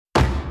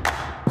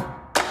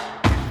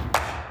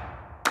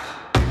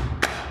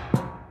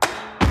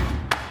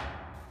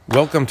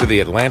Welcome to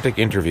The Atlantic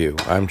Interview.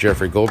 I'm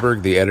Jeffrey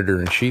Goldberg, the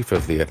editor-in-chief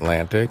of The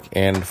Atlantic,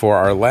 and for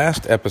our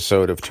last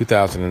episode of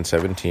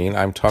 2017,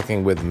 I'm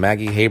talking with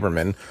Maggie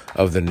Haberman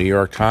of the New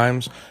York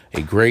Times,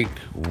 a great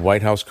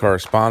White House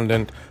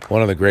correspondent,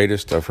 one of the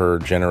greatest of her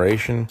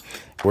generation.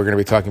 We're going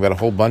to be talking about a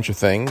whole bunch of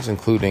things,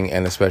 including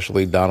and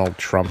especially Donald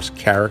Trump's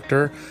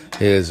character,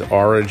 his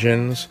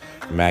origins,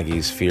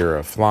 Maggie's fear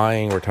of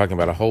flying. We're talking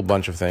about a whole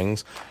bunch of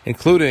things,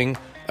 including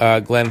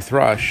Glenn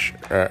Thrush,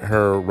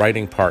 her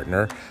writing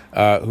partner,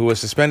 who was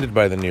suspended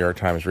by the New York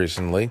Times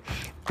recently.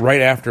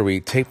 Right after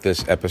we taped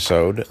this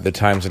episode, the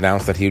Times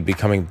announced that he would be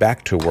coming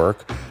back to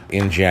work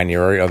in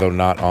January, although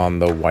not on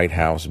the White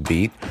House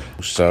beat.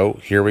 So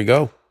here we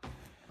go.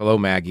 Hello,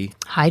 Maggie.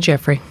 Hi,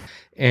 Jeffrey.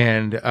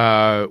 And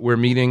we're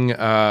meeting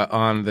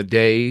on the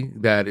day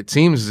that it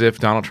seems as if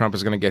Donald Trump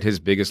is going to get his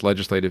biggest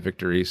legislative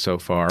victory so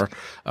far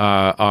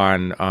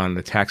on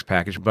the tax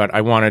package. But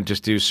I want to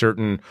just do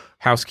certain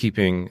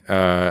housekeeping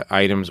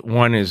items.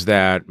 One is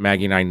that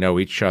Maggie and I know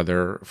each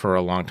other for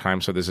a long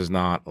time, so this is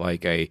not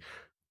like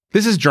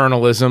this is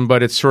journalism,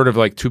 but it's sort of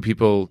like two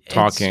people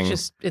talking.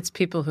 It's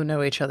people who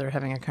know each other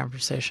having a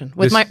conversation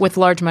with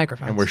large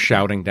microphones. And we're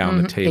shouting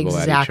down the table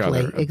at each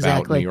other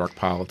about New York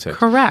politics.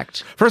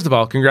 Correct. First of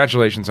all,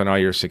 congratulations on all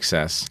your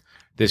success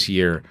this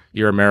year.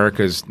 You're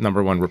America's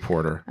 #1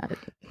 reporter.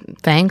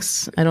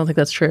 Thanks. I don't think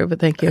that's true, but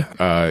thank you.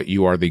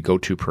 You are the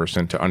go-to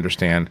person to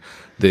understand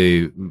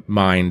the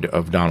mind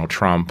of Donald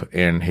Trump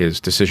and his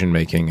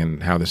decision-making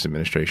and how this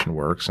administration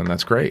works, and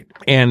that's great.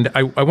 And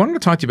I wanted to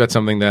talk to you about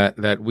something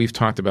that we've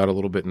talked about a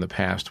little bit in the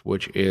past,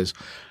 which is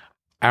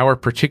our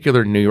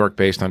particular New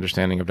York-based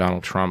understanding of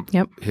Donald Trump,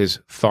 his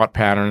thought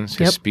patterns,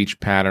 his speech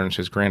patterns,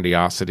 his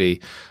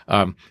grandiosity,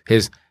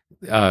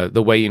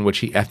 the way in which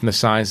he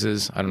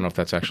ethnicizes. I don't know if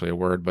that's actually a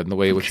word, but in the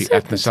way in which he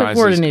ethnicizes. It's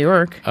a word in New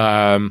York.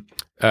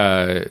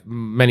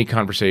 Many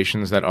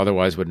conversations that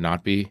otherwise would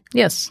not be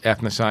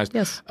ethnicized.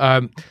 Yes.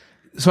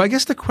 So I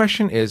guess the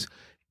question is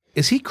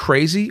he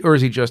crazy or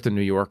is he just a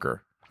New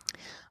Yorker?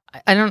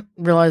 I don't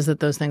realize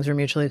that those things are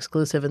mutually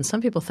exclusive, and some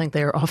people think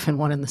they are often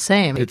one and the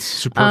same. It's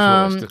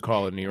superfluous to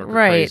call a New Yorker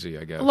crazy,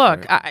 I guess.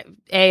 Look, right?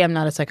 I'm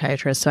not a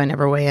psychiatrist, so I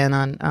never weigh in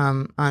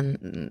on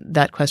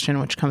that question,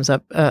 which comes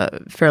up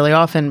fairly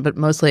often, but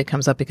mostly it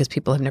comes up because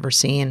people have never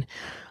seen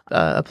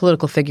a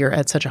political figure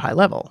at such a high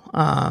level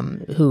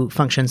who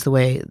functions the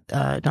way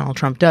Donald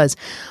Trump does.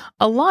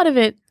 A lot of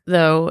it,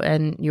 though,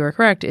 and you are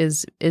correct,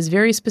 is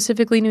very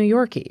specifically New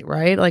York-y,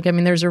 right? Like, I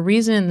mean, there's a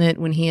reason that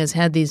when he has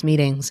had these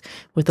meetings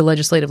with the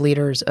legislative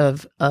leaders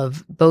of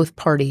both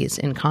parties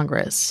in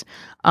Congress,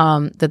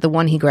 that the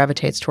one he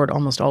gravitates toward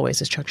almost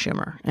always is Chuck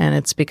Schumer. And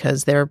it's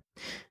because they're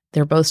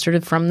both sort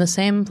of from the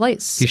same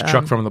place. He's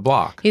Chuck from the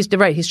block. He's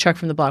Chuck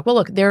from the block. Well,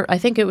 look, I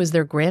think it was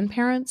their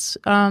grandparents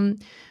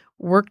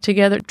worked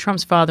together,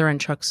 Trump's father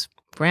and Chuck's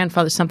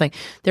grandfather, something.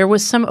 There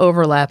was some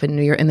overlap in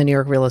the New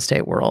York real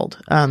estate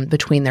world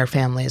between their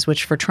families,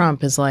 which for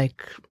Trump is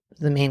like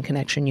the main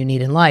connection you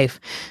need in life.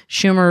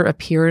 Schumer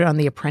appeared on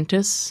The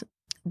Apprentice.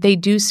 They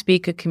do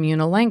speak a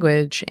communal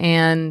language,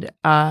 and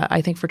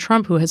I think for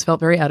Trump, who has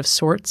felt very out of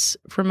sorts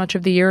for much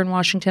of the year in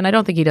Washington, I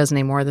don't think he does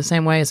anymore the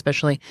same way,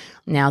 especially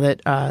now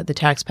that the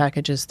tax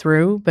package is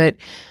through. But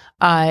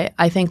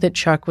I think that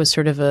Chuck was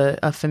sort of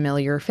a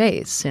familiar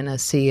face in a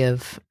sea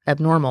of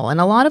abnormal. And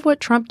a lot of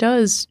what Trump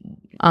does,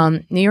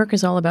 New York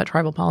is all about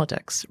tribal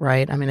politics,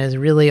 right? I mean, it's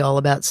really all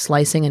about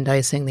slicing and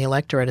dicing the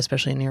electorate,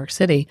 especially in New York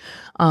City,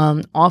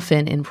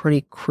 often in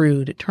pretty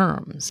crude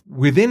terms.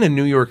 Within a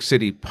New York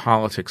City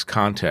politics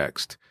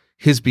context,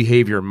 his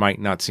behavior might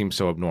not seem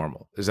so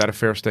abnormal. Is that a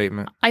fair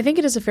statement? I think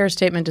it is a fair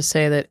statement to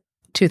say that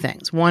two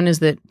things. One is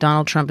that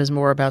Donald Trump is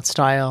more about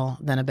style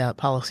than about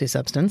policy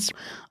substance.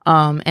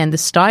 And the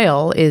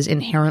style is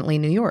inherently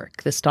New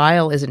York. The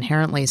style is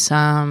inherently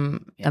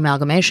some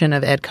amalgamation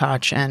of Ed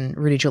Koch and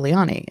Rudy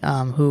Giuliani,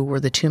 who were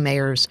the two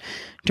mayors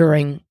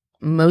during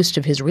most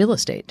of his real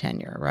estate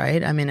tenure,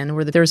 right? I mean, and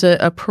there's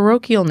a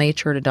parochial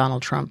nature to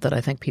Donald Trump that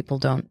I think people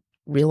don't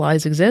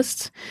realize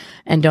exists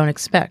and don't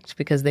expect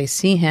because they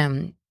see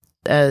him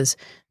as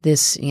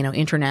this,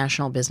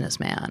 international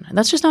businessman. And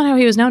that's just not how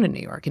he was known in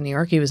New York. In New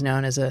York, he was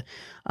known as a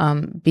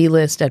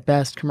B-list at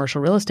best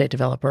commercial real estate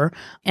developer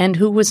and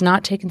who was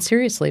not taken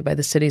seriously by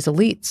the city's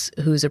elites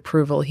whose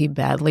approval he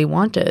badly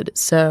wanted.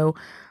 So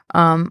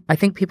I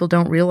think people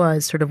don't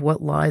realize sort of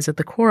what lies at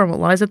the core. And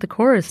what lies at the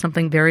core is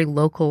something very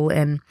local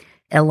and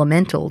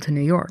elemental to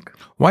New York.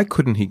 Why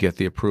couldn't he get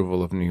the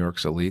approval of New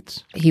York's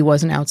elites? He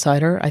was an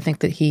outsider. I think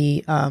that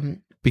he...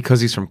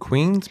 because he's from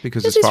Queens?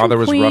 Because his father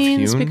was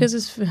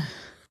rough-hewn?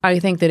 I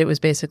think that it was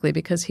basically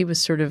because he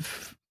was sort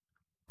of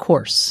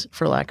coarse,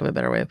 for lack of a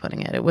better way of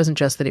putting it. It wasn't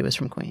just that he was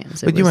from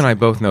Queens. But you and I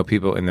both know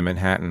people in the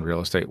Manhattan real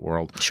estate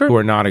world who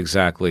are not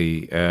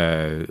exactly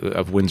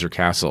of Windsor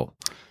Castle.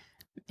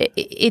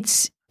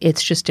 It's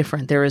just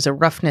different. There is a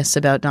roughness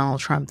about Donald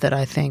Trump that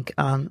I think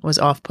was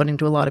off-putting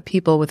to a lot of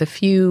people, with a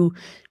few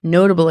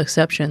notable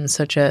exceptions,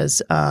 such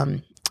as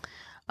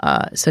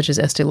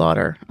Estee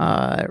Lauder,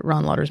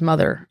 Ron Lauder's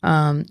mother,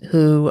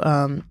 who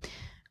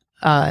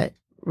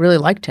really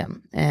liked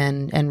him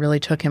and really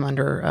took him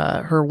under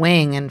her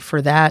wing. And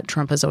for that,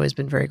 Trump has always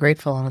been very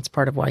grateful, and it's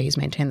part of why he's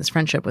maintained this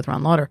friendship with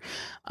Ron Lauder.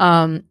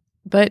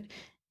 But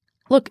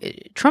look,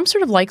 Trump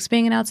sort of likes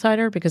being an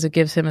outsider because it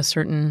gives him a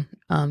certain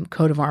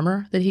coat of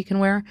armor that he can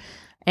wear.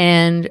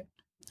 And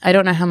I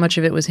don't know how much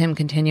of it was him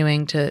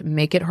continuing to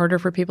make it harder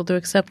for people to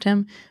accept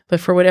him, but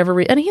for whatever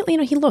reason, and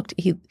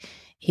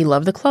he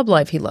loved the club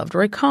life. He loved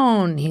Roy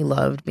Cohn. He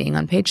loved being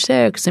on Page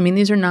Six. I mean,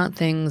 these are not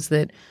things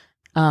that,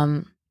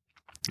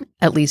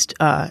 at least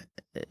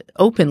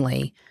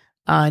openly,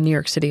 New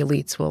York City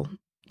elites will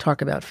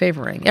talk about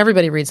favoring.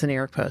 Everybody reads the New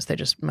York Post.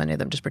 Many of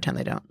them just pretend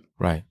they don't.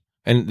 Right.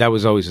 And that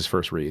was always his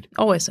first read.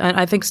 Always. And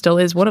I think still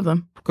is one of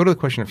them. Go to the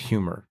question of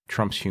humor,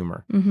 Trump's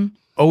humor. Mm-hmm.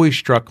 Always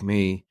struck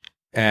me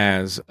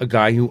as a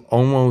guy who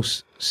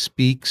almost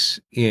speaks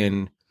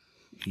in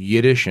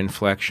Yiddish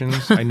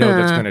inflections. I know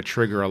that's going to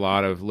trigger a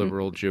lot of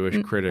liberal Jewish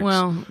critics.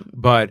 Well,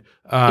 but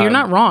you're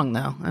not wrong,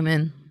 though. I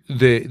mean,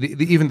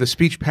 even the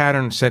speech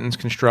pattern, sentence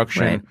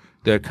construction, right.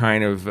 The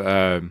kind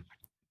of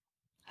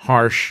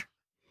harsh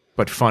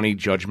but funny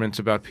judgments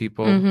about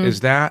people. Mm-hmm.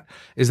 Is that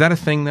a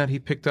thing that he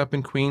picked up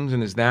in Queens?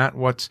 And is that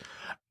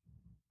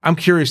I'm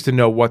curious to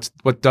know what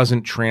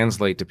doesn't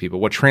translate to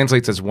people. What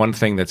translates as one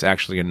thing that's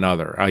actually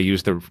another. I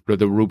use the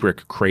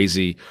rubric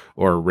crazy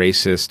or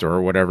racist or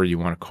whatever you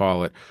want to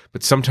call it.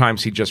 But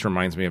sometimes he just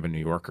reminds me of a New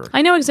Yorker.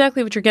 I know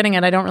exactly what you're getting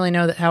at. I don't really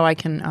know how I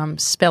can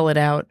spell it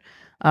out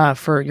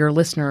for your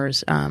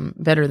listeners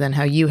better than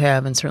how you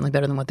have, and certainly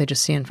better than what they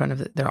just see in front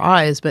of their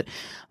eyes. But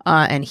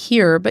and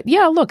hear. But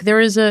yeah, look,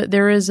 there's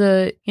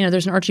an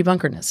Archie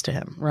Bunkerness to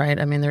him, right?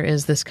 I mean, there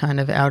is this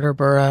kind of outer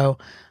borough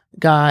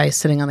guy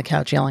sitting on the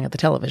couch yelling at the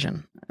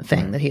television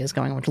thing that he is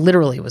going, which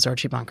literally was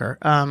Archie Bunker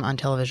on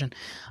television.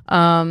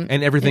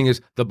 And everything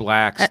is the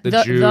blacks,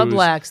 the Jews, the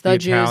blacks, the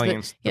Jews,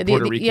 Italians, the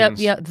Puerto Ricans.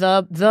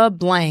 The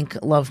blank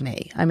love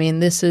me. I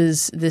mean, this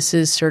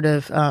is sort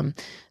of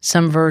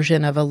some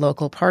version of a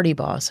local party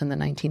boss in the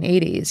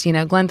 1980s. You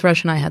know, Glenn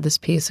Thrush and I had this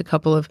piece a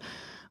couple of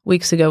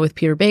weeks ago with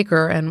Peter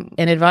Baker, and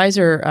an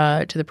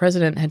advisor to the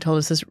president had told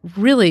us this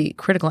really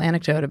critical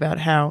anecdote about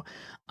how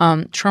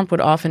Trump would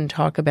often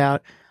talk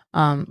about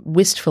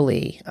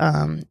wistfully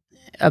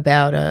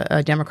about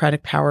a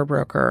Democratic power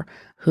broker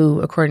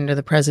who, according to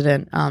the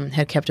president,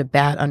 had kept a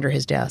bat under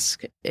his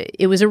desk.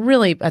 It was a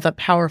really, I thought,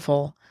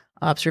 powerful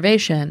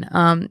observation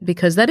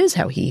because that is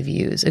how he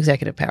views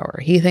executive power.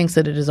 He thinks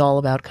that it is all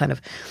about kind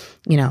of,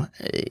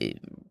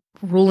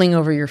 ruling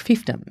over your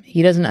fiefdom.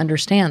 He doesn't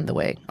understand the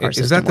way our system works.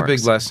 Is that the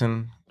works. big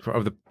lesson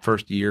of the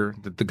first year,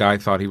 that the guy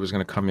thought he was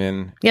going to come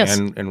in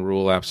and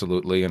rule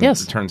absolutely, and it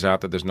turns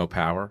out that there's no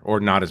power or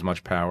not as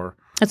much power?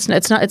 It's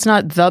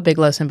not the big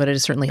lesson, but it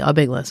is certainly a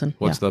big lesson.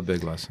 What's the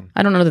big lesson?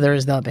 I don't know that there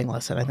is the big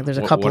lesson. I think there's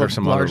a couple of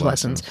large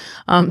lessons.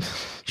 I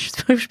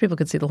wish people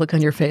could see the look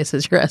on your face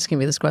as you're asking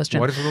me this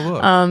question. What is the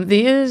look?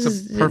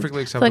 It's a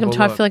perfectly acceptable look.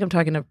 I feel like I'm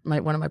talking to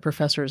one of my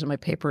professors and my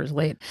paper is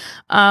late.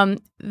 I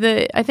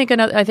think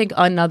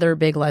another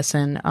big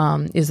lesson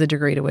is the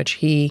degree to which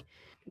he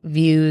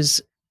views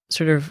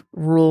sort of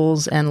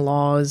rules and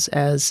laws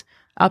as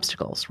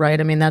obstacles, right?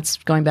 I mean, that's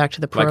going back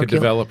to the parochial, like a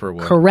developer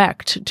would.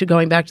 Correct. To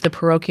going back to the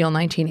parochial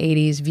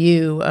 1980s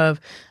view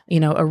of,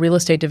 a real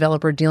estate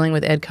developer dealing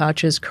with Ed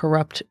Koch's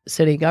corrupt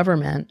city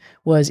government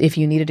was, if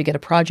you needed to get a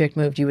project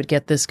moved, you would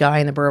get this guy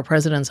in the borough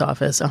president's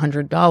office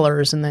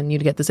 $100, and then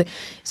you'd get this.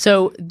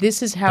 So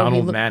this is how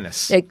Donald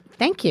Maness.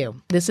 Thank you.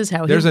 This is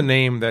how there's a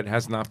name that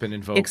has not been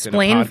invoked in a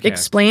podcast.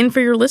 Explain for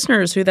your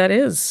listeners who that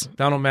is.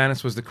 Donald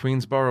Maness was the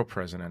Queensborough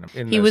president.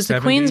 He was the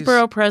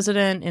Queensborough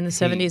president in the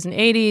 70s and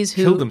 80s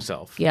who killed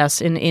himself.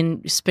 Yes,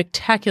 in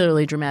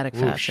spectacularly dramatic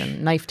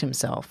fashion, knifed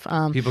himself.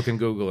 People can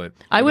Google it.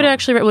 I would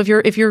actually, well,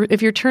 if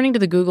you're turning to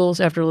the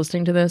Googles after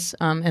listening to this,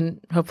 and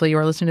hopefully you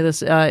are listening to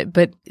this,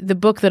 but the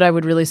book that I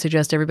would really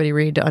suggest everybody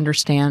read to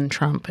understand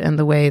Trump and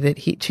the way that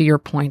he, to your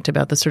point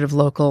about the sort of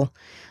local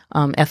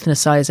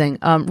ethnicizing,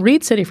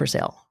 read City for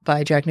Sale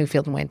by Jack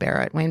Newfield and Wayne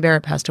Barrett. Wayne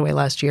Barrett passed away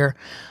last year,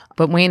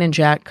 but Wayne and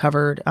Jack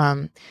covered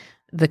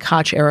the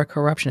Koch era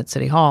corruption at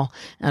City Hall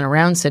and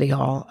around City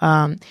Hall.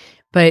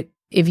 But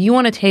if you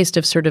want a taste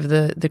of sort of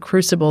the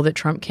crucible that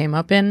Trump came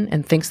up in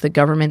and thinks the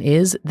government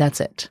is,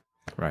 that's it.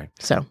 Right.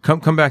 So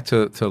come back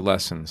to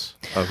lessons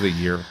of the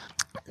year.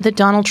 That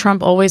Donald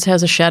Trump always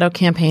has a shadow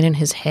campaign in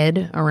his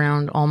head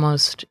around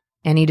almost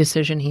any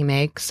decision he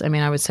makes. I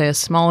mean, I would say a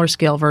smaller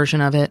scale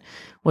version of it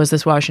was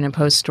this Washington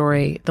Post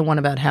story, the one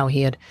about how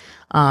he had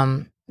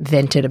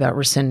vented about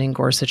rescinding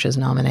Gorsuch's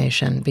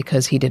nomination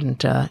because he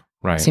didn't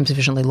seem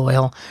sufficiently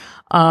loyal.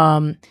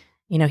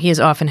 He is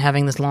often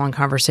having this long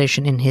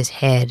conversation in his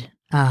head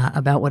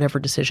about whatever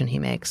decision he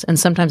makes. And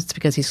sometimes it's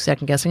because he's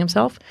second-guessing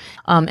himself,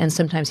 and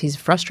sometimes he's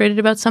frustrated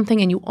about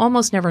something, and you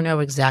almost never know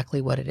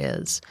exactly what it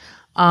is.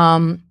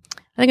 I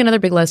think another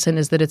big lesson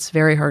is that it's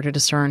very hard to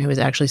discern who is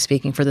actually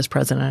speaking for this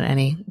president at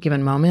any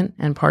given moment,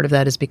 and part of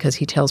that is because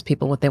he tells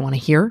people what they want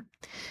to hear.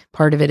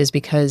 Part of it is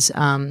because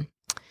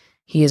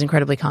he is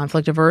incredibly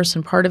conflict averse,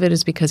 and part of it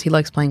is because he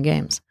likes playing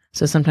games.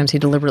 So sometimes he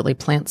deliberately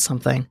plants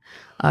something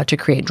to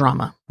create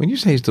drama. When you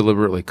say he's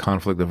deliberately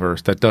conflict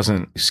averse, that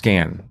doesn't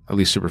scan, at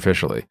least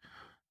superficially.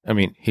 I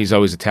mean, he's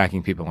always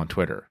attacking people on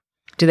Twitter.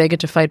 Do they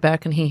get to fight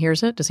back and he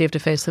hears it? Does he have to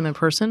face them in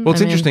person? Well,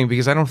 it's interesting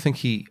because I don't think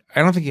he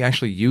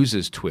actually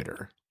uses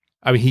Twitter.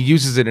 I mean, he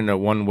uses it in a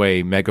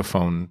one-way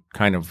megaphone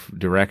kind of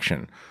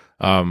direction,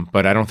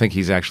 but I don't think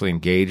he's actually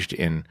engaged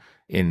in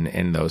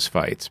those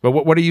fights. But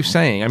what are you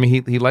saying? I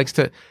mean,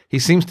 he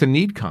seems to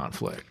need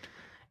conflict.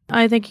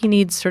 I think he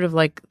needs sort of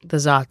like the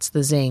zotz,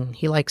 the zing.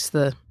 He likes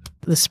the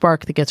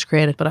spark that gets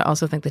created, but I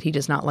also think that he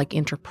does not like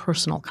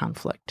interpersonal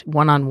conflict,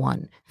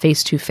 one-on-one,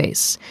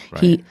 face-to-face.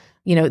 Right.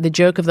 The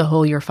joke of the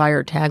whole "you're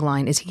fired"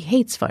 tagline is he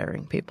hates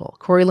firing people.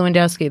 Corey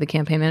Lewandowski, the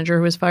campaign manager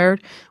who was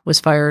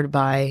fired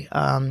by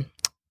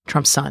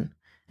Trump's son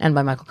and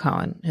by Michael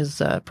Cohen,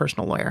 his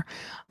personal lawyer.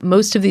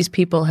 Most of these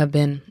people have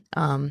been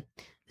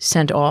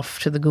sent off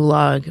to the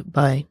gulag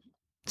by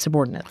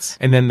subordinates.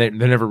 And then they're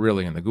never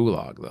really in the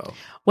gulag, though.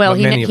 Well,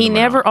 he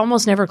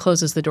almost never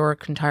closes the door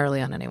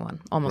entirely on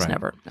anyone. Almost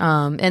never.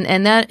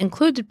 And that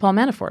included Paul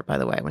Manafort, by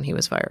the way, when he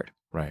was fired.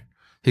 Right.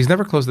 He's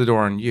never closed the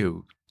door on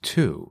you,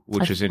 too,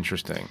 which is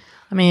interesting.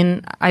 I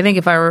mean, I think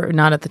if I were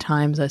not at the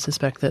Times, I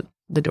suspect that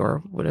the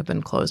door would have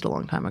been closed a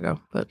long time ago.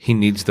 But he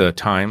needs the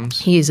Times?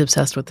 He's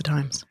obsessed with the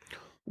Times.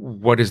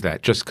 What is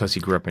that? Just because he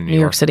grew up in New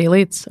York York? City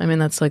elites. I mean,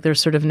 that's like there's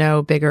sort of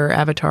no bigger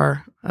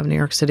avatar of New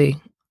York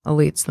City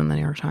elites than the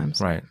New York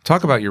Times. Right.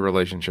 Talk about your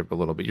relationship a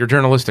little bit, your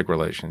journalistic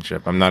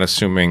relationship. I'm not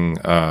assuming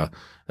a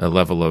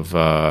level of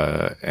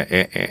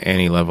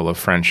any level of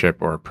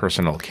friendship or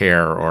personal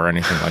care or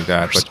anything like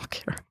that.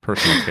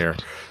 Personal care.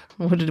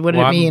 What did it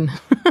mean?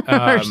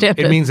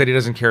 It means that he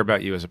doesn't care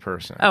about you as a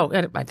person. Oh,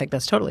 I think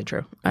that's totally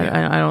true.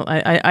 Yeah.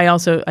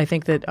 I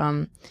think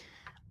that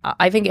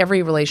I think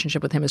every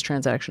relationship with him is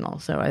transactional.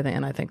 So I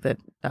think that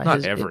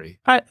not every.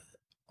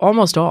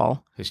 Almost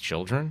all. His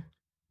children.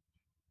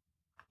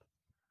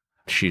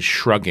 She's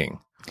shrugging.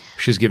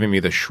 She's giving me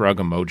the shrug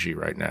emoji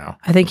right now.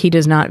 I think he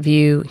does not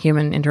view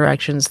human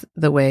interactions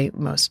the way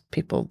most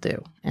people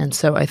do. And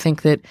so I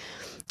think that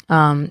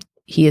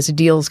he is a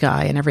deals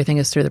guy and everything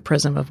is through the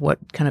prism of what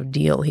kind of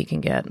deal he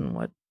can get and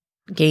what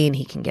gain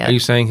he can get. Are you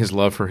saying his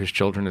love for his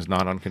children is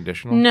not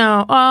unconditional?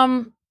 No.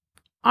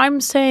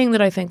 I'm saying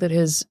that I think that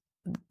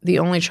the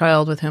only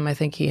child with whom I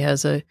think he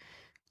has a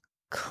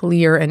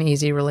clear and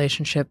easy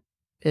relationship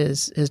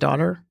is his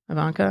daughter,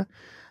 Ivanka.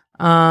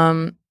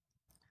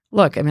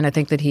 Look, I mean, I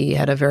think that he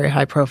had a very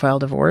high-profile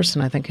divorce,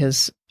 and I think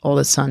his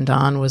oldest son,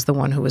 Don, was the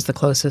one who was the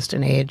closest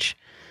in age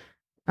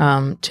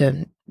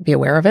to be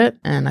aware of it,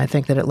 and I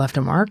think that it left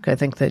a mark. I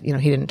think that, he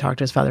didn't talk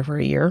to his father for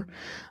a year.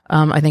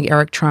 I think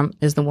Eric Trump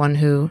is the one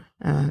who,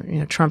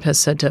 Trump has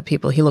said to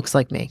people, he looks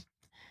like me.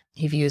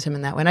 He views him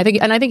in that way.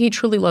 And I think he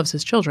truly loves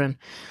his children.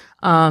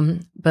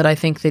 But I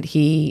think that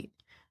he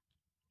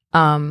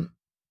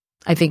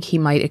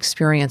might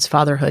experience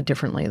fatherhood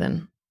differently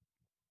than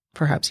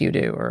perhaps you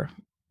do or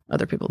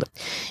other people do.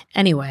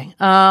 Anyway,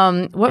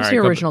 what was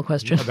your original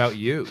question? About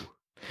you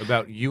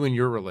and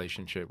your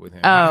relationship with him.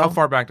 How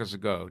far back does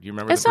it go? Do you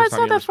remember? It's not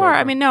that far.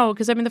 I mean, no,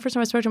 because the first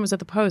time I spoke to him was at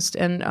the Post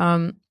and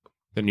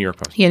the New York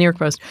Post. Yeah, New York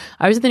Post.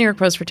 I was at the New York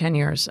Post for 10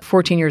 years,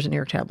 14 years at New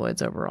York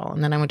tabloids overall,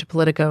 and then I went to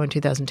Politico in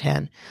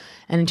 2010.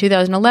 And in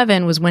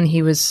 2011 was when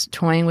he was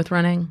toying with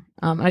running.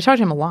 And I talked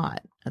to him a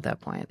lot at that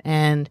point.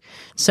 And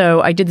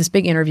so I did this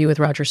big interview with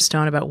Roger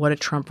Stone about what a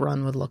Trump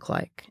run would look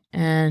like,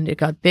 and it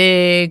got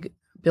big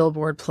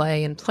billboard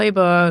play and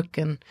playbook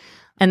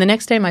and the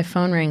next day my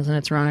phone rings and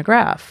it's Rona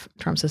Graff,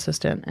 Trump's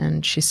assistant,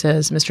 and she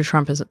says, "Mr.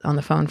 Trump is on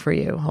the phone for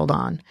you. Hold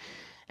on."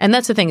 And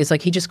that's the thing, is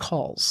like he just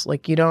calls.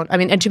 Like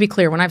and to be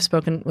clear, when I've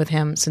spoken with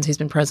him since he's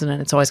been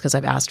president, it's always because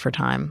I've asked for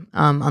time.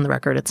 On the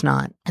record, it's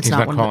not. He's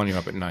not calling you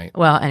up at night.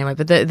 Well, anyway,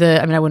 but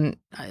I wouldn't.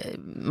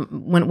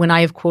 When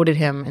I have quoted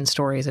him in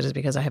stories, it is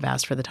because I have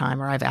asked for the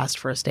time or I've asked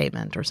for a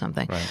statement or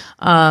something.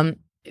 Right.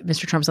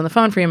 Mr. Trump's on the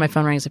phone for you. My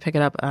phone rings. I pick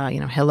it up.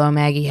 Hello,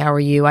 Maggie. How are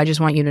you? I just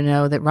want you to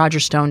know that Roger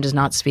Stone does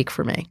not speak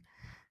for me.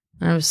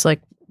 And I was like,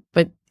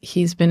 but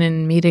he's been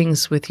in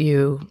meetings with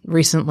you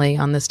recently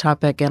on this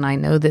topic, and I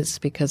know this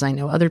because I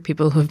know other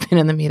people who have been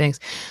in the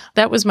meetings.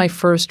 That was my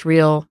first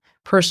real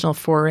personal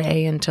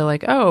foray into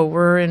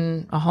we're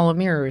in a hall of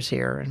mirrors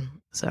here. And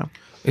so,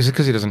 is it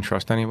because he doesn't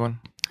trust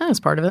anyone? That's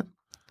part of it.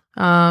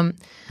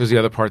 There's the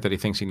other part that he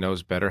thinks he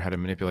knows better how to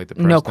manipulate the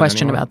press. No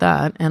question about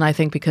that. And I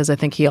think because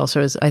he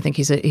also is. I think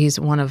he's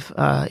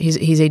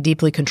a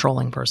deeply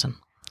controlling person.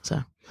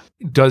 So,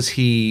 does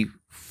he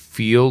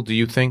feel? Do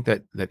you think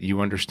that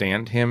you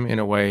understand him in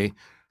a way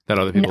that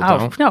other people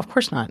don't? No, of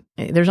course not.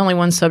 There's only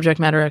one subject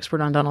matter expert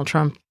on Donald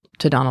Trump,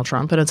 and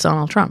it's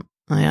Donald Trump.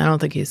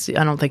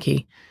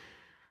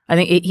 I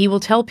think he will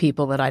tell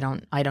people that I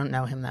don't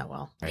know him that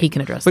well. Right. He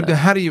can address that. But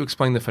how do you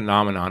explain the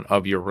phenomenon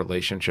of your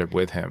relationship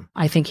with him?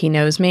 I think he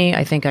knows me.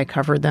 I think I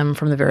covered them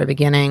from the very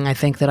beginning. I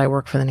think that I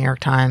work for the New York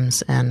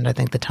Times, and I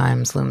think the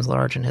Times looms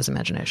large in his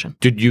imagination.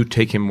 Did you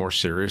take him more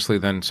seriously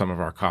than some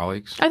of our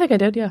colleagues? I think I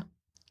did, yeah.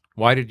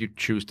 Why did you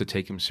choose to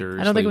take him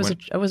seriously? I don't think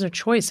it was a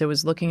choice. It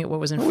was looking at what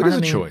was in front of me.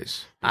 It is a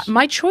choice.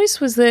 My choice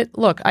was that,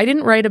 look, I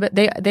didn't write about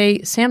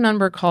Sam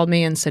Nunberg called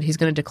me and said he's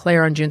going to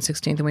declare on June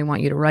 16th and we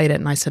want you to write it.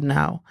 And I said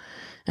no.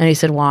 And he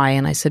said, why?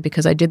 And I said,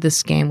 because I did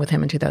this game with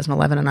him in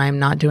 2011 and I am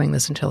not doing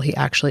this until he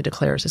actually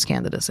declares his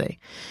candidacy.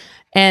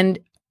 And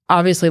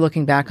obviously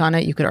looking back on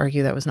it, you could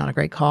argue that was not a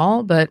great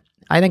call, but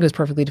I think it was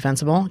perfectly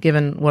defensible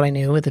given what I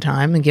knew at the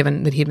time and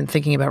given that he'd been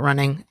thinking about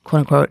running,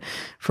 quote unquote,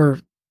 for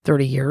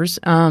 30 years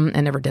and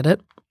never did it.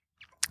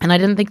 And I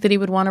didn't think that he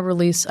would want to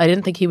release, I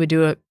didn't think he would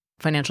do a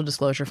financial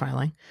disclosure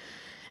filing.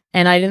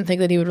 And I didn't think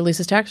that he would release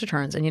his tax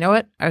returns. And you know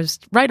what? I was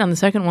right on the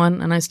second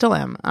one, and I still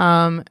am.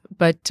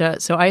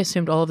 So I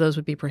assumed all of those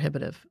would be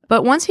prohibitive.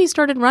 But once he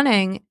started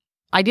running,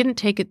 I didn't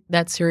take it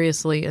that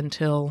seriously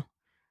until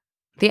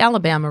the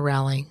Alabama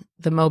rally,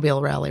 the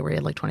Mobile rally, where he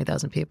had like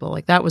 20,000 people.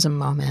 Like that was a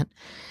moment.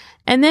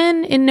 And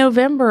then in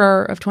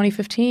November of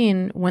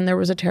 2015, when there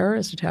was a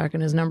terrorist attack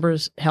and his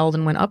numbers held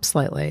and went up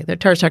slightly, the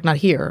terrorist attack not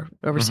here,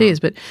 overseas,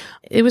 but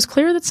it was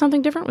clear that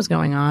something different was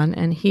going on.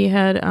 And he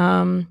had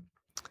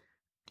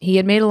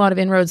made a lot of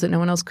inroads that no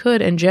one else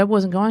could, and Jeb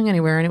wasn't going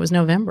anywhere, and it was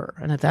November.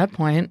 And at that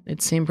point,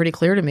 it seemed pretty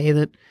clear to me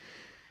that,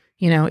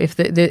 if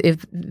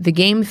the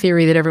game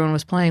theory that everyone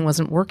was playing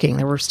wasn't working,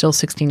 there were still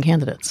 16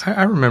 candidates.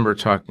 I remember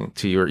talking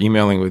to you or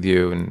emailing with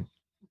you and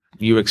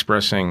you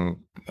expressing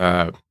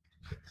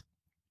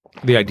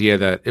the idea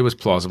that it was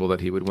plausible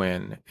that he would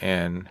win,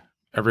 and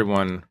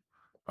everyone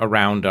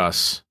around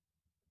us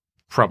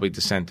probably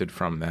dissented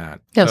from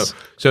that. Yes.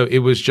 So it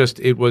was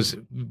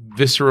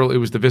visceral. It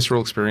was the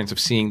visceral experience of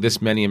seeing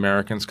this many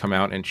Americans come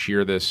out and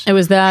cheer this it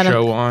was that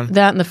show on.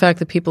 That and the fact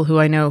that people who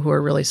I know who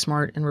are really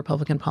smart in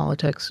Republican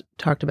politics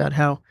talked about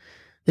how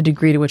the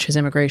degree to which his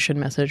immigration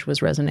message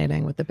was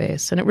resonating with the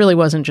base. And it really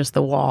wasn't just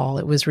the wall.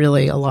 It was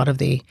really a lot of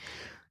the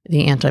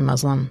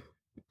anti-Muslim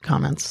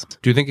comments.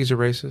 Do you think he's a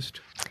racist?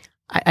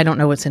 I don't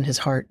know what's in his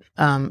heart,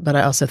 but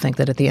I also think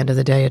that at the end of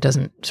the day, it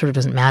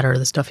doesn't matter.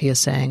 The stuff he is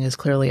saying is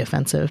clearly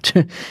offensive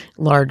to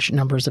large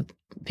numbers of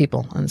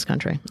people in this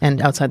country and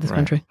outside this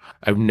country.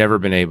 I've never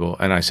been able,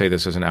 and I say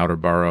this as an outer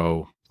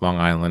borough, Long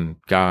Island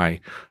guy,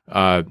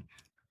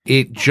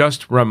 it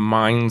just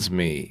reminds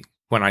me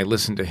when I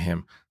listen to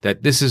him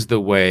that this is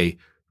the way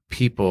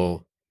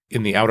people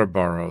in the outer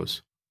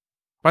boroughs,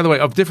 by the way,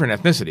 of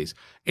different ethnicities,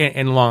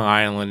 in Long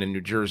Island and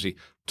New Jersey,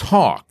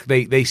 talk.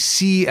 They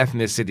see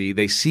ethnicity,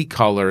 they see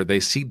color, they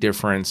see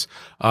difference,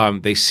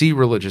 they see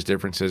religious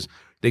differences.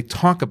 They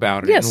talk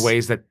about it in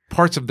ways that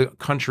parts of the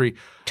country,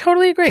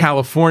 totally agree,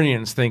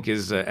 Californians think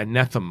is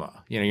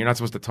anathema. You're not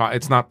supposed to talk.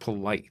 It's not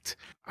polite.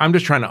 I'm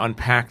just trying to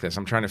unpack this.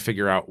 I'm trying to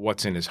figure out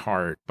what's in his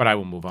heart, but I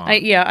will move on.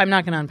 I'm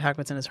not going to unpack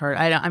what's in his heart.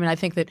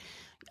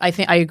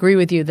 I agree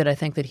with you that I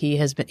think that he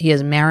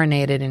has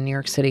marinated in New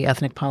York City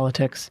ethnic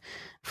politics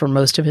for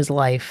most of his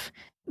life.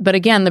 But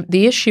again,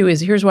 the issue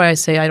is, here's why I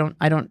say I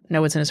don't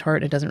know what's in his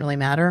heart. It doesn't really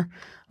matter,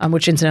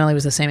 which incidentally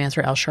was the same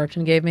answer Al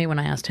Sharpton gave me when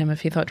I asked him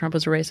if he thought Trump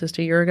was a racist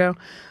a year ago.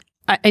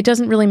 It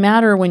doesn't really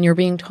matter when you're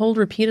being told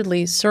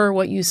repeatedly, sir,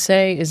 what you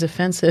say is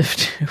offensive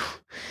to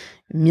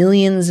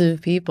millions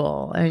of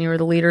people, and you're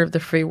the leader of the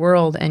free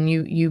world, and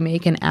you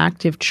make an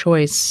active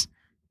choice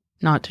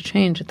not to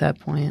change at that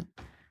point.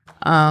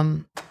 It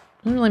doesn't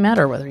really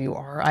matter whether you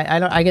are.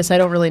 I guess I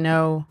don't really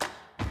know.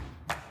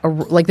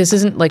 This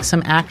isn't like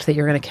some act that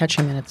you're going to catch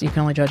him in. You can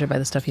only judge it by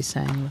the stuff he's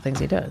saying and the things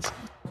he does.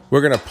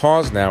 We're going to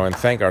pause now and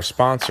thank our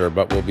sponsor,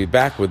 but we'll be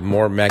back with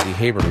more Maggie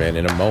Haberman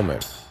in a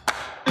moment.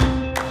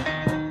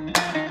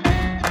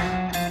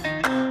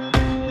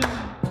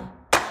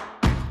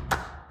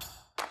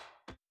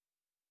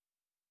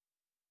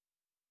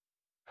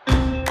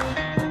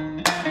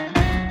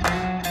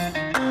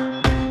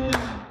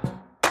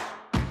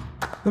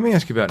 Let me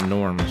ask you about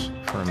norms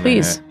for a minute.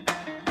 Please.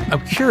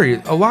 I'm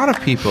curious. A lot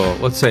of people,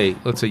 let's say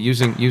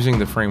using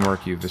the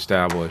framework you've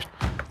established,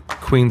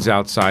 Queens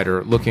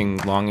outsider, looking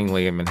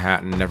longingly at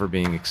Manhattan, never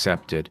being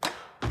accepted.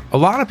 A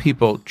lot of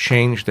people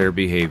change their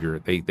behavior.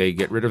 They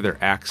get rid of their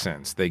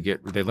accents. They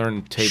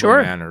learn table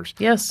manners.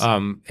 Yes.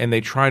 And they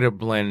try to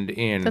blend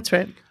in. That's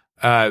right.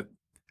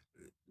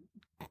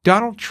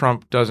 Donald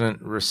Trump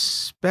doesn't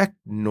respect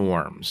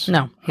norms.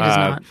 No, he does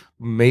not.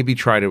 Maybe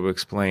try to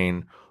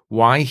explain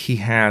why he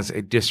has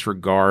a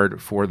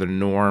disregard for the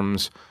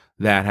norms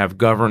that have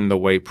governed the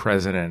way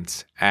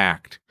presidents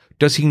act.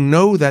 Does he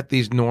know that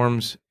these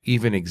norms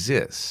even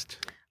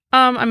exist?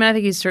 I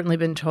think he's certainly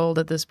been told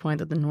at this point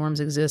that the norms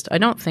exist. I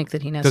don't think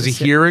that he necessarily... Does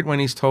he hear it when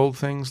he's told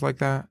things like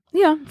that?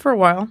 Yeah, for a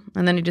while,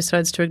 and then he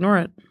decides to ignore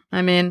it.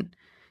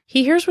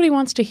 He hears what he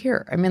wants to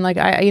hear.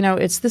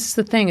 This is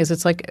the thing,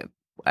 it's like...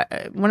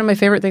 one of my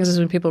favorite things is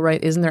when people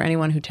write, isn't there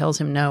anyone who tells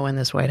him no in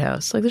this White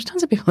House? There's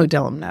tons of people who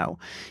tell him no.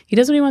 He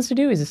does what he wants to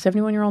do. He's a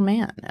 71-year-old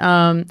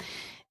man.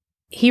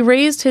 He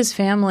raised his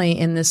family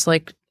in this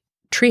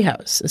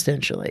treehouse,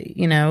 essentially,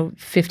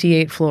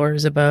 58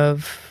 floors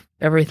above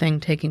everything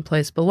taking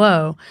place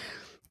below.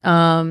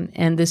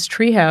 And this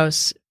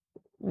treehouse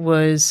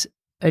was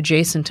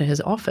adjacent to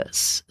his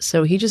office.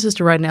 So he just has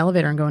to ride an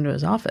elevator and go into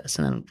his office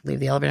and then leave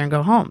the elevator and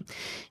go home.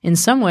 In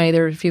some way,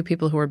 there are a few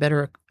people who are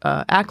better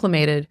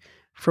acclimated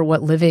for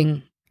what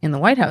living in the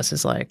White House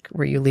is like,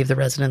 where you leave the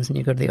residence and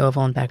you go to the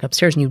Oval and back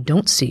upstairs and you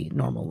don't see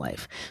normal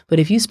life. But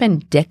if you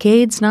spend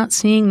decades not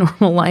seeing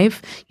normal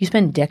life, you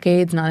spend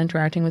decades not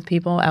interacting with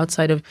people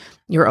outside of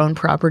your own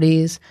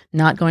properties,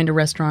 not going to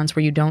restaurants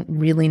where you don't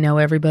really know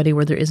everybody,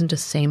 where there isn't a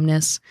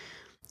sameness,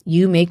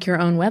 you make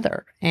your own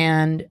weather.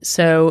 And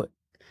so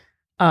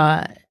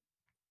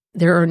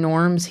there are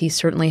norms he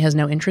certainly has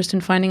no interest in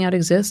finding out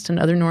exist, and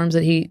other norms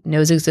that he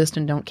knows exist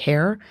and don't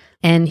care.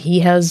 And he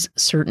has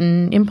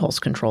certain impulse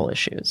control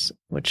issues,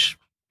 which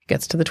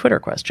gets to the Twitter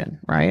question,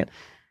 right?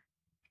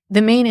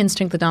 The main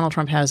instinct that Donald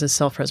Trump has is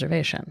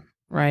self-preservation,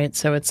 right?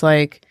 So it's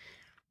like,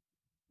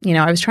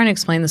 I was trying to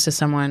explain this to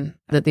someone,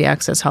 that the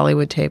Access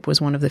Hollywood tape was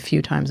one of the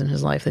few times in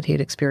his life that he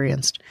had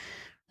experienced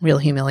real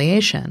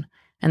humiliation.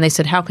 And they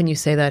said, how can you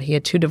say that? He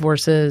had 2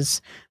 divorces,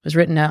 was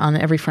written on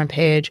every front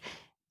page.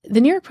 The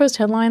New York Post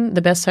headline,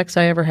 "The Best Sex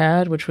I Ever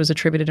Had," which was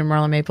attributed to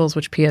Marla Maples,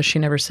 which P.S. she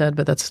never said,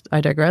 but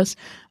I digress.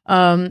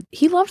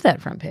 He loved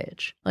that front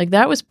page. Like,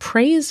 that was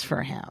praise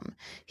for him.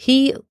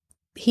 He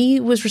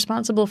was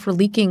responsible for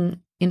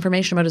leaking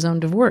information about his own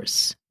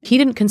divorce. He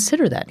didn't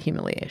consider that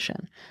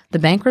humiliation. The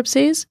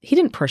bankruptcies, he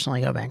didn't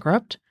personally go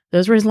bankrupt.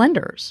 Those were his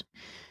lenders.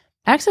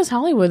 Access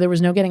Hollywood, there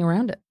was no getting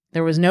around it.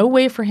 There was no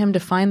way for him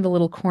to find the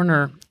little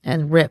corner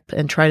and rip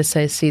and try to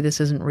say, see, this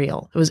isn't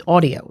real. It was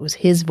audio. It was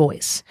his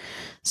voice.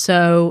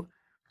 So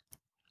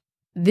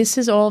this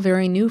is all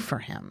very new for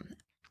him.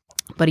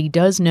 But he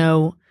does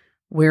know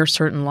where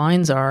certain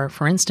lines are.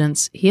 For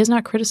instance, he has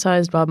not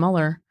criticized Bob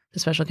Mueller, the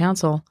special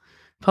counsel,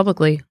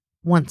 publicly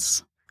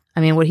once. I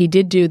mean, what he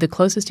did do, the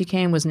closest he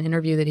came was an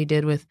interview that he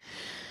did with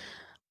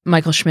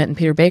Michael Schmidt and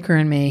Peter Baker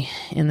and me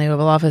in the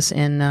Oval Office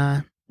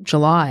in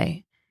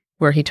July,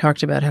 where he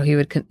talked about how he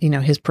would,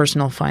 his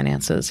personal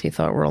finances, he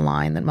thought were a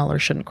line that Mueller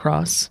shouldn't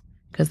cross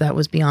because that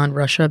was beyond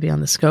Russia,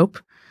 beyond the scope.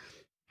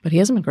 But he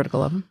hasn't been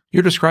critical of him.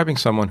 You're describing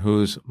someone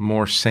who's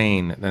more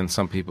sane than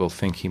some people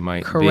think he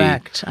might be.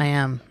 Correct, I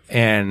am.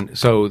 And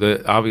so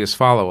the obvious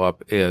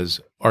follow-up is,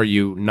 are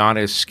you not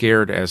as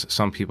scared as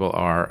some people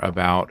are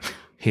about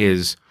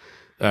his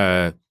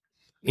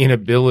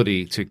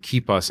inability to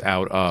keep us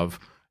out of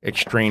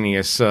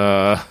extraneous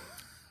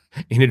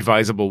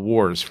inadvisable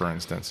wars, for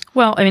instance?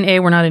 Well, I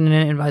mean, we're not in an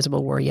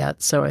inadvisable war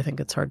yet, so I think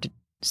it's hard to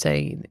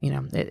say,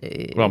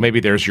 well, maybe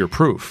there's your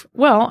proof.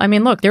 Well, I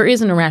mean, look, there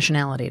is an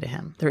irrationality to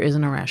him. There is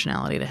an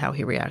irrationality to how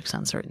he reacts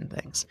on certain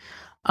things.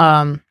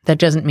 That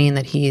doesn't mean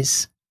that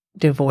he's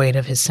devoid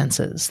of his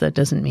senses. That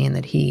doesn't mean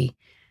that he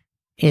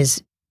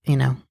is,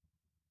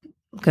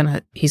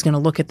 he's gonna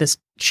look at this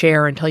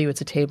chair and tell you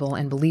it's a table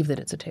and believe that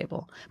it's a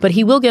table. But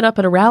he will get up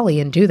at a rally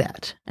and do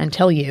that and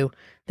tell you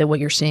that what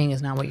you're seeing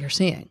is not what you're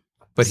seeing.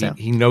 But so,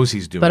 he knows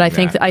he's doing that.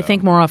 But I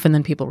think more often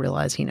than people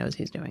realize he knows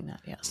he's doing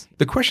that, yes.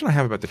 The question I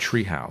have about the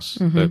treehouse,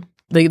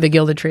 the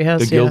Gilded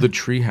Treehouse, the Gilded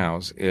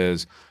Treehouse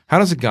is, how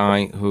does a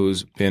guy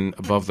who's been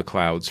above the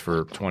clouds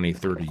for 20,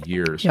 30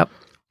 years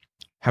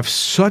have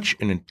such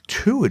an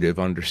intuitive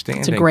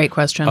understanding? It's a great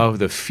question. Of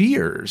the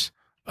fears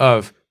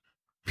of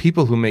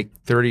people who make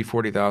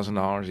 $30,000,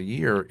 $40,000 a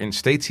year in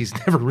states he's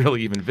never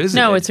really even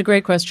visited? No, it's a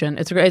great question.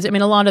 I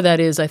mean, a lot of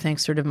that is, I think,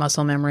 sort of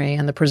muscle memory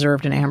and the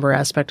preserved in amber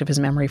aspect of his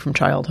memory from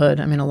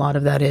childhood. I mean, a lot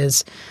of that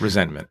is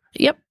resentment.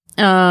 Yep.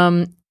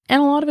 And a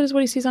lot of it is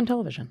what he sees on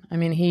television. I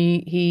mean,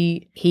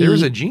 he there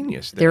is a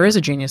genius there. There is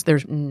a genius.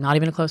 There's not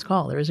even a close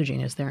call. There is a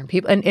genius there. And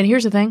people, and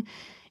here's the thing.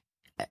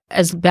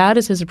 As bad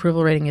as his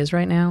approval rating is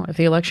right now, if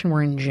the election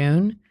were in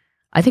June,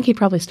 I think he'd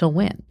probably still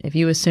win. If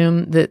you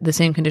assume that the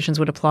same conditions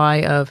would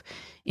apply of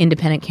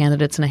independent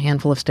candidates in a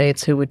handful of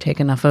states who would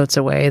take enough votes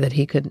away that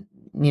he could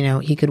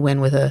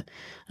win with an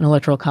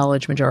electoral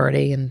college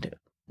majority and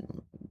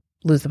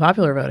lose the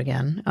popular vote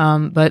again.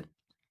 But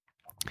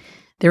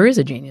there is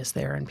a genius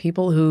there, and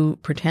people who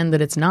pretend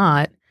that it's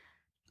not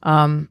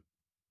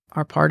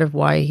are part of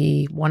why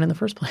he won in the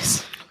first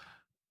place.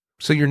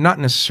 So you're not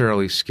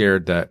necessarily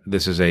scared that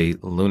this is a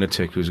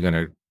lunatic who's going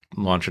to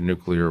launch a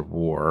nuclear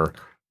war.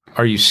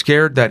 Are you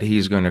scared that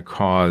he's going to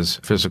cause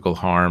physical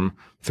harm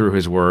through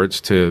his words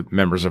to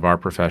members of our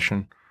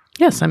profession?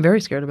 Yes, I'm very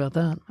scared about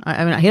that.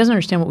 I mean, he doesn't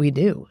understand what we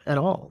do at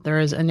all. There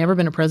has never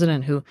been a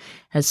president who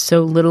has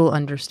so little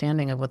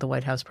understanding of what the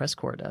White House press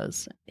corps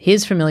does.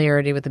 His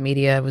familiarity with the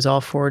media was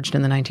all forged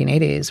in the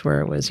 1980s,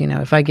 where it was,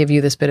 if I give you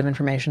this bit of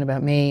information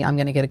about me, I'm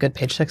going to get a good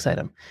page 6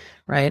 item,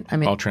 right? I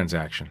mean, all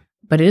transaction.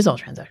 But it is all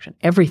transaction.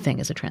 Everything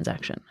is a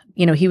transaction.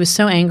 He was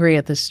so angry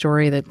at this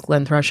story that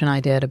Glenn Thrush and I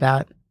did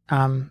about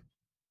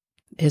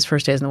his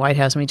first days in the White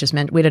House,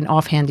 and we had an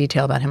offhand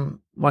detail about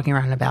him walking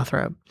around in a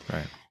bathrobe.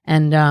 Right.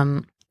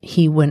 And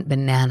he went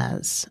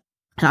bananas.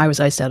 And I was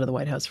iced out of the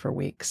White House for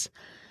weeks.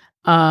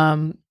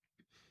 And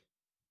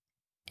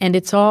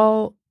it's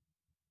all,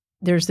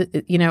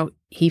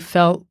 he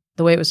felt,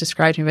 the way it was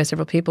described to me by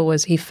several people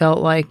was he felt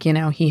like,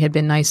 he had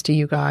been nice to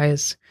you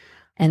guys,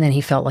 and then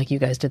he felt like you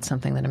guys did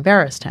something that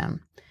embarrassed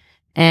him.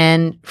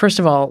 And first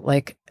of all,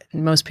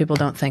 most people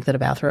don't think that a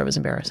bathrobe is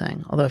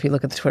embarrassing. Although if you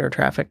look at the Twitter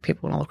traffic,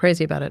 people will go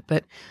crazy about it.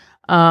 But,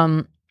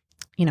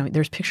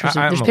 there's pictures.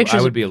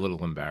 I would be a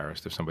little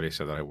embarrassed if somebody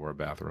said that I wore a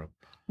bathrobe.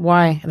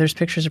 Why? There's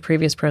pictures of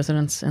previous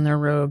presidents in their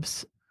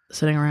robes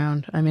sitting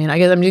around. I mean, I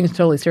guess I'm being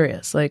totally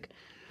serious. Like,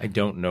 I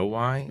don't know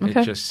why.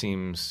 Okay. It just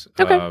seems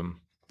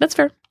that's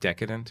fair.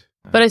 decadent.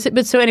 But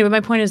so anyway, my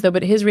point is though,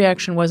 but his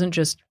reaction wasn't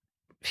just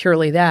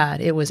purely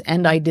that. It was,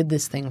 and I did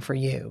this thing for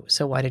you.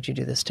 So why did you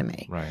do this to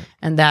me? Right.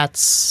 And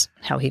that's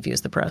how he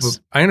views the press. Well,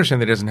 I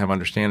understand that he doesn't have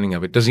understanding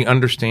of it. Does he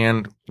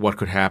understand what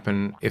could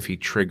happen if he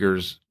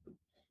triggers?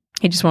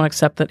 He just won't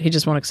accept that. He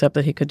just won't accept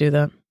that he could do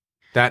that.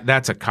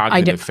 That's a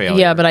cognitive failure.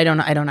 Yeah, but I don't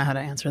know how to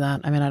answer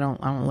that. I mean, I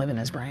don't live in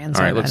his brain. So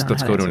all right, let's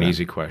go to an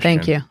easy question.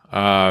 Thank you.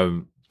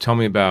 Tell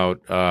me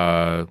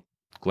about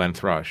Glenn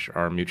Thrush,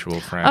 our mutual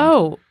friend.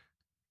 Oh,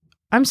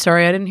 I'm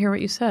sorry, I didn't hear what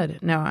you said.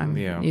 No,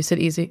 you said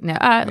easy. No,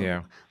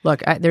 yeah.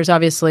 Look, there's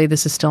obviously,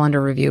 this is still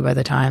under review by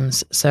the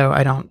Times, so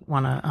I don't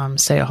want to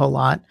say a whole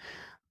lot.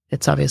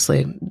 It's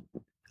obviously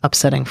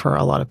upsetting for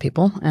a lot of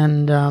people,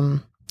 and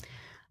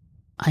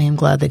I am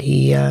glad that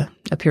he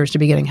appears to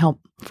be getting help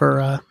for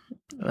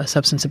a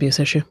substance abuse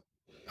issue.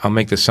 I'll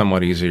make this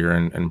somewhat easier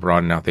and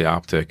broaden out the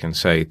optic and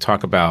say,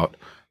 talk about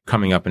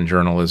coming up in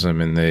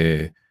journalism in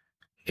the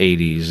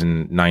 80s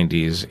and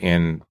 90s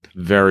in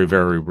very,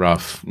 very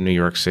rough New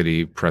York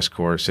City press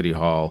corps, City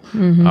Hall.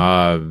 Mm-hmm.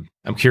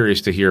 I'm curious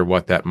to hear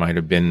what that might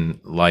have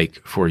been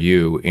like for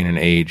you in an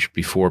age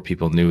before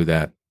people knew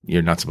that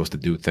you're not supposed to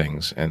do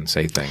things and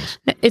say things.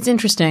 It's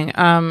interesting.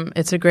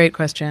 It's a great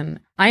question.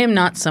 I am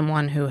not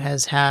someone who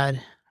has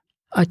had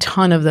a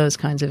ton of those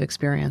kinds of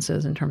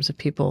experiences in terms of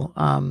people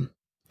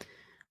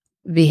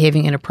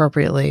behaving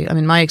inappropriately. I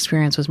mean, my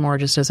experience was more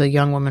just as a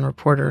young woman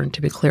reporter. And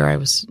to be clear, I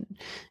was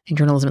in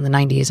journalism in the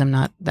 90s. I'm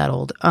not that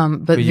old.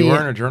 But you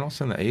weren't a journalist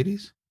in the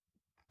 80s?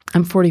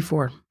 I'm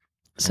 44.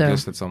 So I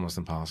guess that's almost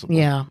impossible.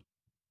 Yeah.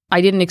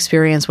 I didn't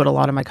experience what a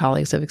lot of my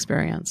colleagues have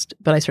experienced,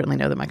 but I certainly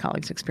know that my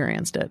colleagues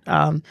experienced it.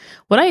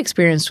 What I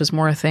experienced was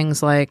more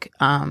things like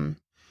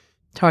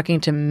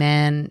talking to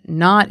men,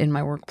 not in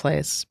my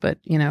workplace, but,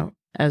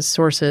 as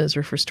sources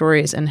or for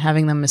stories, and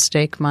having them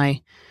mistake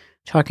my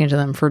talking to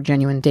them for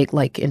genuine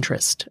date-like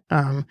interest,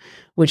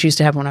 which used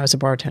to happen when I was a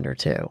bartender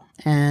too.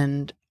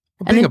 And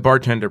being a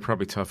bartender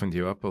probably toughened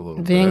you up a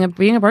little bit.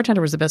 Being a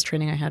bartender was the best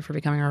training I had for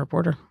becoming a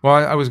reporter. Well,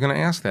 I was going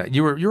to ask that.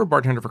 You were a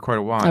bartender for quite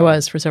a while. I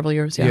was for several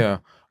years, yeah. Yeah.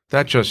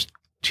 That just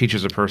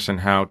teaches a person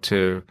how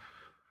to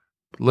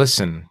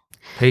listen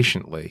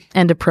patiently.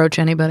 And approach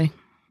anybody.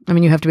 I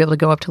mean, you have to be able to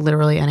go up to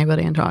literally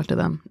anybody and talk to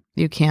them.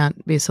 You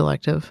can't be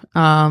selective.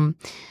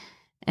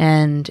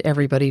 And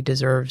everybody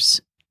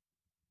deserves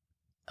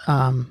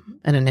an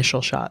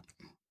initial shot.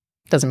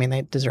 Doesn't mean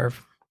they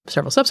deserve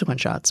several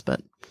subsequent shots,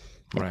 but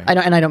right.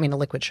 I don't mean a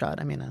liquid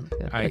shot. I mean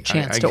a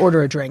chance to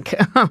order a drink.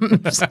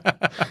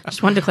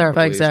 Just wanted to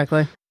clarify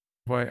exactly.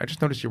 Boy, I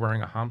just noticed you're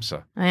wearing a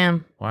hamsa. I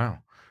am. Wow.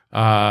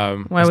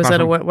 Why is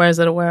that a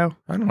wow?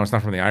 I don't know. It's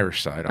not from the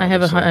Irish side. I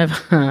have a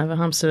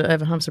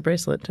hamsa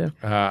bracelet too.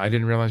 I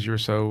didn't realize you were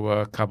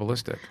so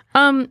Kabbalistic.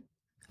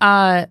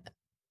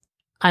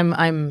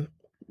 I'm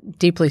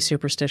deeply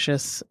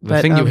superstitious.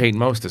 The thing you hate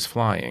most is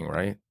flying,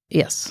 right?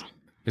 Yes.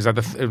 Is that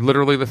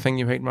literally the thing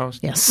you hate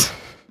most? Yes.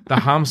 The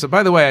hamsa.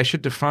 By the way, I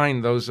should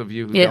define those of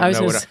you who don't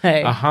know what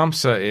a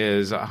hamsa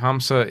is. A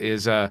hamsa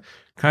is a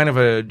kind of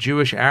a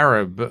Jewish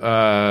Arab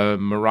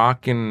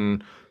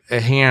Moroccan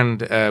hand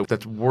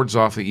that wards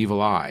off the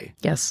evil eye.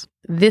 Yes.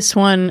 This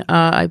one,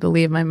 I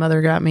believe my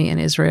mother got me in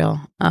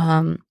Israel.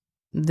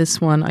 This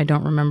one, I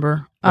don't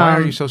remember. Why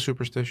are you so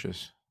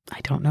superstitious? I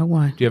don't know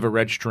why. Do you have a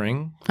red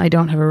string? I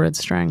don't have a red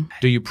string.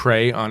 Do you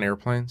pray on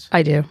airplanes?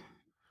 I do.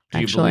 Do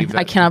you actually, believe that?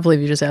 I cannot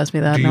believe you just asked me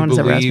that. Do you no one's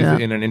ever asked me believe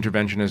that. in an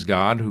interventionist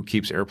God who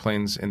keeps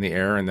airplanes in the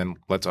air and then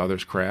lets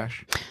others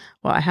crash?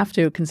 Well, I have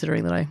to,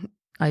 considering that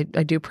I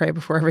do pray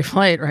before every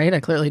flight, right? I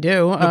clearly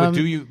do.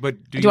 No,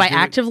 but do I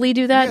actively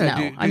do that?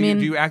 Yeah, no.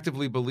 Do you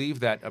actively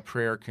believe that a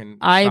prayer can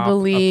stop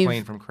a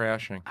plane from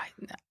crashing?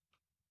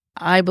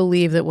 I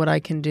believe that what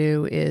I can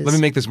do is... Let me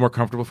make this more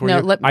comfortable for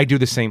you. I do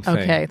the same thing.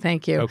 Okay,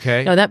 thank you.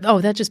 Okay? No,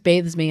 that just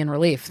bathes me in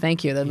relief.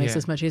 Thank you. That makes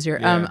this much easier.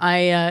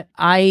 Yeah.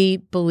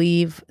 I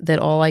believe that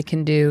all I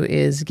can do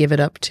is give it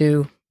up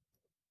to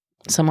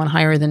someone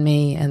higher than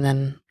me, and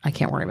then I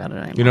can't worry about it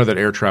anymore. You know that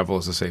air travel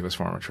is the safest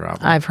form of travel.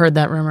 I've heard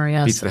that rumor,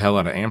 yes. Beats the hell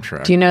out of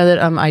Amtrak. Do you know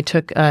that I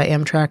took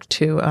Amtrak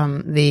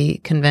to the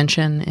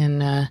convention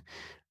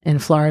in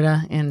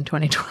Florida in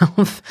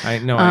 2012? I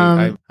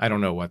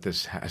don't know what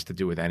this has to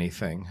do with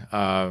anything.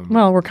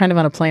 Well, we're kind of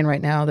on a plane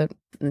right now that,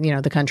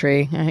 the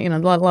country, a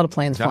lot of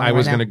planes flying. I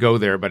was going to go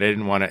there, but I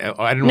didn't want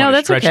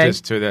to stretch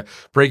this to the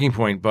breaking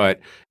point. But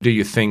do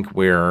you think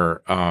there's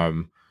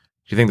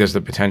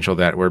the potential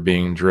that we're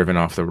being driven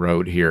off the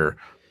road here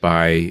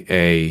by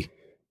a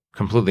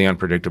completely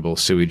unpredictable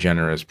sui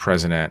generis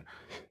president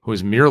who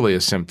is merely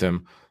a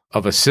symptom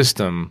of a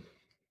system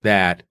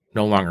that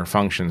no longer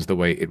functions the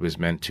way it was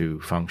meant to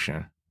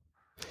function?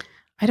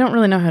 I don't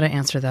really know how to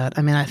answer that.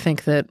 I mean, I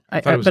think that,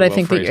 I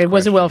think that it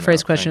was a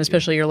well-phrased question, Thank you.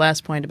 especially your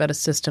last point about a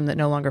system that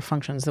no longer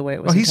functions the way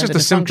it was Well, he's just intended a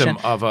to symptom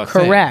function. of a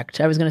thing.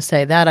 Correct. I was going to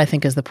say that. I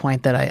think is the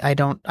point that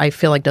I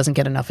feel like doesn't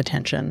get enough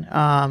attention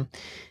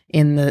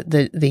in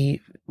the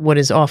what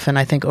is often,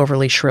 I think,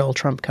 overly shrill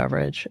Trump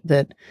coverage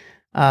that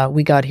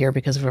we got here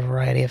because of a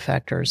variety of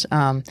factors.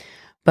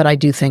 But I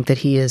do think that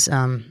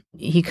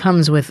he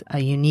comes with a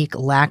unique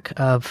lack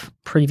of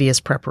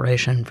previous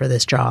preparation for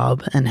this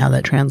job, and how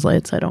that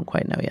translates, I don't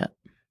quite know yet.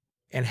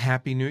 And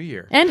Happy New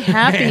Year. And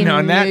Happy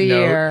on New that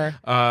Year.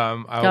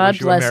 Note, God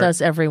bless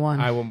us, everyone.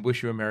 I will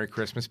wish you a Merry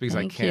Christmas because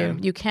Thank I can.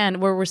 you. You can.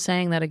 We're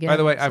saying that again. By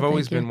the way, so I've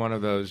always thank you. been one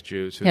of those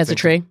Jews who He has a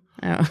tree.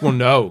 Oh. Well,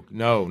 no.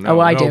 Oh,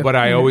 I do. But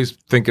I Yeah. always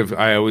think of,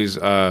 I always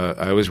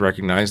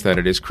recognize that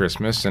it is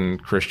Christmas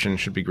and Christians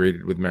should be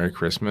greeted with Merry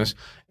Christmas.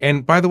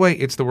 And by the way,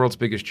 it's the world's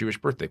biggest Jewish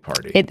birthday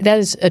party. That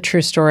is a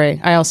true story.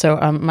 I also,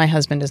 my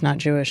husband is not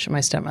Jewish. My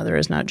stepmother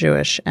is not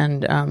Jewish.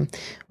 And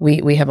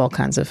we have all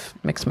kinds of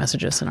mixed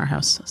messages in our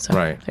house. So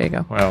Right. there you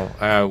go.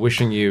 Well,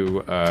 wishing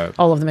you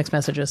All of the mixed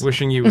messages.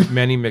 wishing you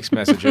many mixed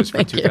messages for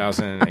Thank you.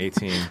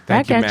 2018. Thank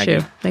Back you, at Maggie.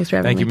 you. Thanks for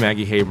having Thank me. you,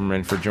 Maggie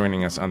Haberman, for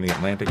joining us on the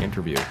Atlantic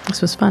Interview.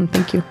 This was fun.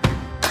 Thank you.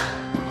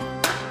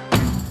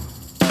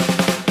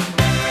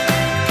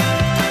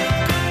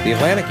 The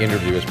Atlantic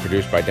Interview is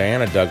produced by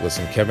Diana Douglas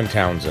and Kevin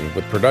Townsend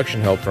with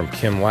production help from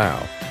Kim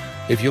Lau.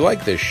 If you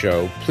like this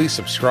show, please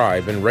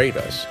subscribe and rate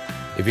us.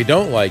 If you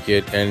don't like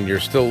it and you're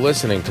still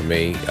listening to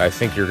me, I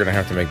think you're going to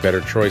have to make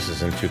better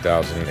choices in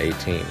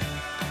 2018.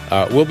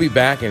 We'll be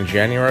back in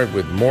January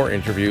with more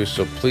interviews,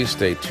 so please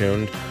stay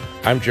tuned.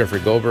 I'm Jeffrey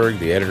Goldberg,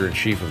 the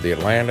editor-in-chief of The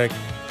Atlantic.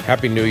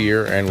 Happy New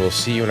Year, and we'll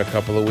see you in a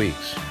couple of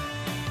weeks.